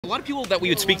A lot of people that we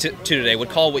would speak to today would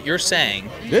call what you're saying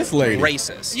this lady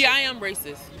racist. Yeah, I am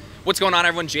racist. What's going on,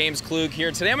 everyone? James Klug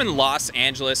here. Today I'm in Los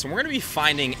Angeles, and we're going to be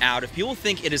finding out if people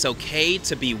think it is okay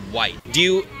to be white. Do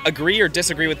you agree or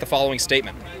disagree with the following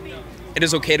statement? It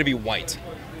is okay to be white.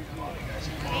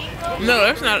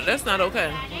 No, that's not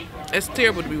okay. It's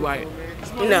terrible to be white.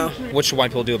 No. What should white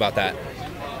people do about that?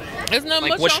 There's not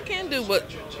much y'all can do, but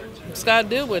just gotta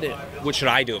deal with it. What should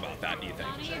I do about that, do you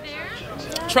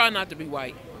think? Try not to be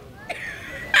white.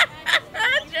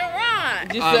 You're right.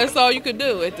 That's all you could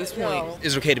do at this point.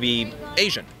 Is it okay to be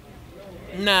Asian?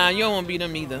 Nah, you don't want to be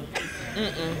them either.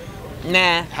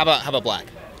 Nah. How about black?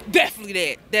 Definitely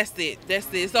that. That's it.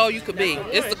 It's all you could be.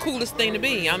 It's the coolest thing to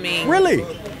be. I mean, really?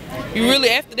 You really,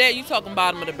 after that, you talking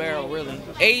bottom of the barrel, really.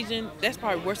 Asian, that's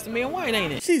probably worse than being white,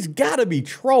 ain't it? She's gotta be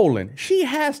trolling. She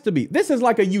has to be. This is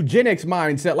like a eugenics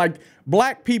mindset. Like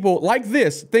black people like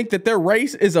this think that their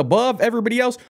race is above everybody else.